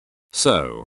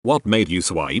So, what made you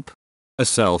swipe? A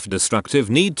self-destructive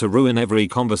need to ruin every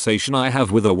conversation I have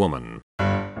with a woman.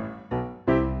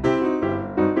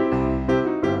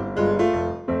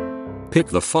 Pick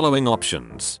the following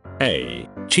options. A.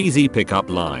 Cheesy pickup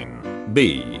line.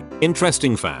 B.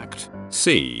 Interesting fact.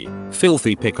 C.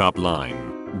 Filthy pickup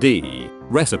line. D.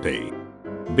 Recipe.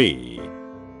 B.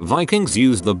 Vikings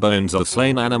used the bones of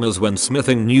slain animals when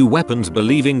smithing new weapons,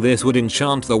 believing this would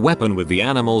enchant the weapon with the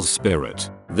animal's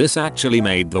spirit. This actually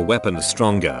made the weapon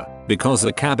stronger, because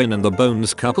the cabin and the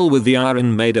bones couple with the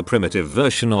iron made a primitive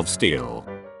version of steel.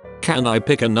 Can I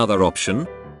pick another option?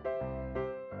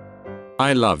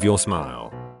 I love your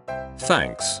smile.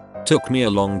 Thanks. Took me a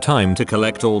long time to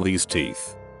collect all these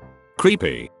teeth.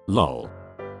 Creepy, lol.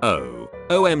 Oh,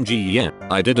 OMG, yeah,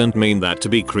 I didn't mean that to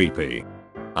be creepy.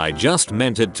 I just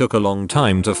meant it took a long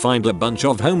time to find a bunch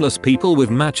of homeless people with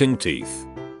matching teeth.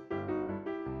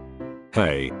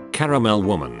 Hey, caramel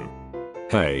woman.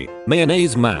 Hey,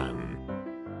 mayonnaise man.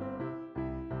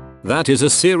 That is a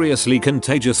seriously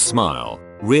contagious smile.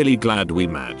 Really glad we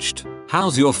matched.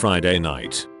 How's your Friday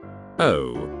night?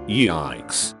 Oh,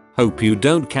 yikes. Hope you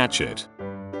don't catch it.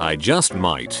 I just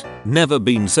might. Never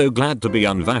been so glad to be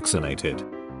unvaccinated.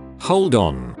 Hold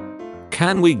on.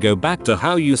 Can we go back to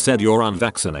how you said you're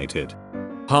unvaccinated?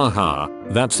 Haha,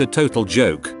 that's a total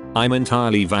joke. I'm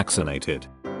entirely vaccinated.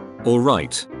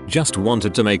 Alright, just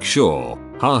wanted to make sure.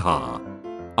 Haha.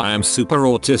 I am super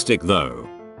autistic though.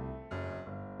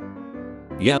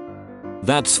 Yep.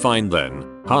 That's fine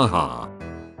then. Haha.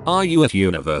 Are you at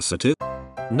university?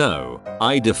 No,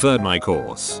 I deferred my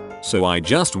course, so I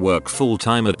just work full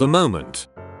time at the moment.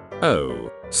 Oh,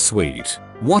 sweet.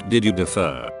 What did you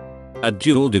defer? A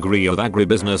dual degree of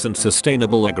agribusiness and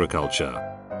sustainable agriculture.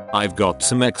 I've got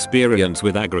some experience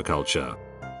with agriculture.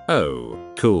 Oh,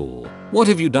 cool. What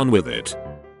have you done with it?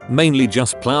 Mainly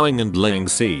just plowing and laying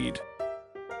seed.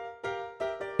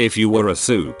 If you were a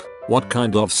soup, what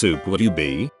kind of soup would you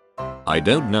be? I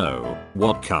don't know.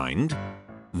 What kind?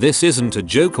 This isn't a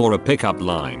joke or a pickup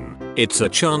line. It's a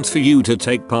chance for you to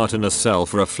take part in a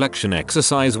self-reflection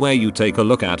exercise where you take a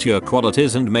look at your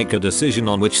qualities and make a decision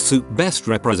on which soup best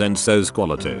represents those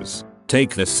qualities.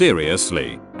 Take this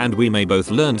seriously, and we may both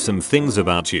learn some things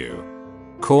about you.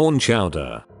 Corn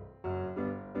chowder.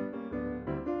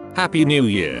 Happy New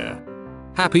Year.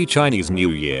 Happy Chinese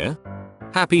New Year.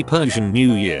 Happy Persian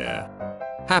New Year.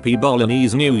 Happy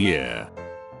Balinese New Year.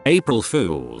 April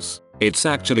Fools. It's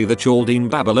actually the Chaldean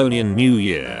Babylonian New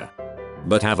Year.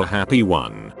 But have a happy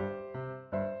one.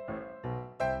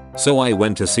 So I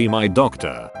went to see my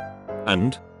doctor.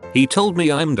 And? He told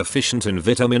me I'm deficient in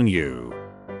vitamin U.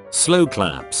 Slow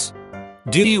claps.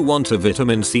 Do you want a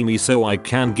vitamin C me so I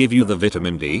can give you the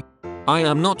vitamin D? I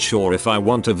am not sure if I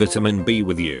want a vitamin B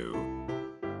with you.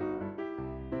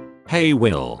 Hey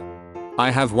Will.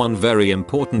 I have one very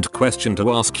important question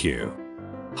to ask you.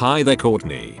 Hi there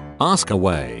Courtney. Ask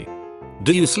away.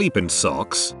 Do you sleep in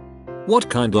socks? What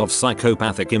kind of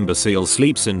psychopathic imbecile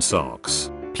sleeps in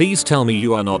socks? Please tell me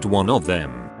you are not one of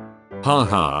them.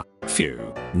 Haha,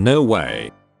 phew, no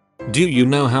way. Do you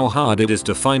know how hard it is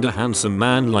to find a handsome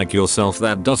man like yourself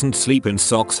that doesn't sleep in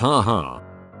socks? Haha.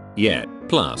 Yeah,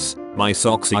 plus, my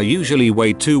socks are usually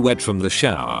way too wet from the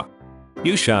shower.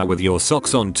 You shower with your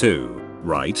socks on too,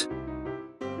 right?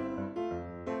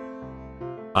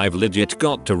 I've legit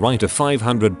got to write a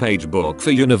 500-page book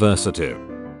for university.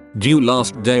 Due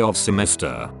last day of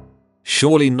semester.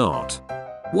 Surely not.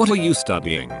 What are you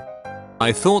studying?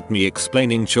 I thought me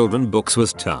explaining children books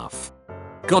was tough.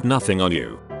 Got nothing on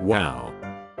you, wow.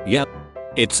 Yep.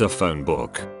 It's a phone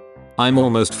book. I'm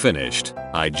almost finished,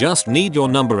 I just need your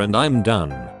number and I'm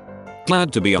done.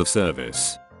 Glad to be of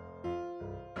service.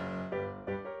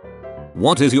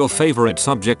 What is your favorite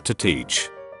subject to teach?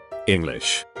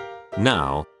 English.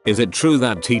 Now, is it true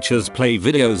that teachers play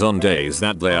videos on days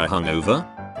that they are hungover?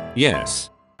 Yes.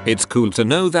 It's cool to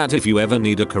know that if you ever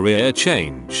need a career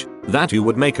change, that you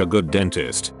would make a good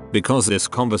dentist, because this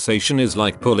conversation is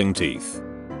like pulling teeth.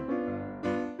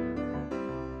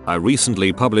 I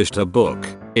recently published a book.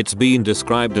 It's been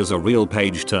described as a real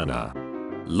page turner.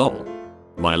 Lol.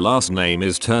 My last name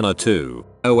is Turner too,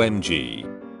 OMG.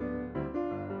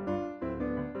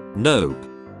 Nope.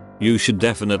 You should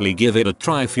definitely give it a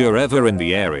try if you're ever in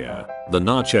the area. The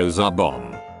nachos are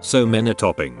bomb. So many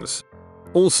toppings.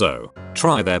 Also,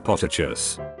 try their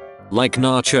potatoes. Like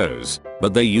nachos,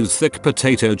 but they use thick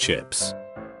potato chips.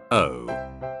 Oh.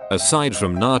 Aside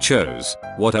from nachos,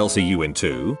 what else are you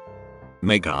into?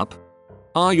 Makeup?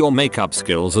 Are your makeup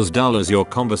skills as dull as your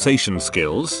conversation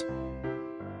skills?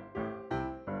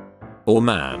 Oh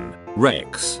man,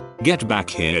 Rex, get back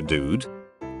here dude.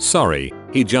 Sorry,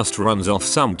 he just runs off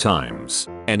sometimes.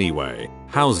 Anyway,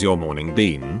 how's your morning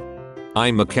been?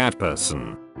 I'm a cat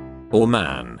person. Or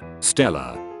man.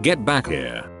 Stella, get back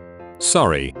here.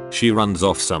 Sorry, she runs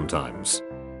off sometimes.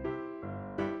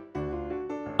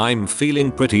 I'm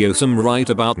feeling pretty awesome right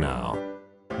about now.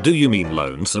 Do you mean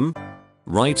lonesome?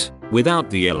 Right,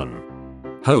 without the Ellen.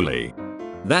 Holy.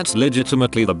 That's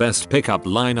legitimately the best pickup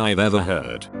line I've ever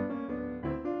heard.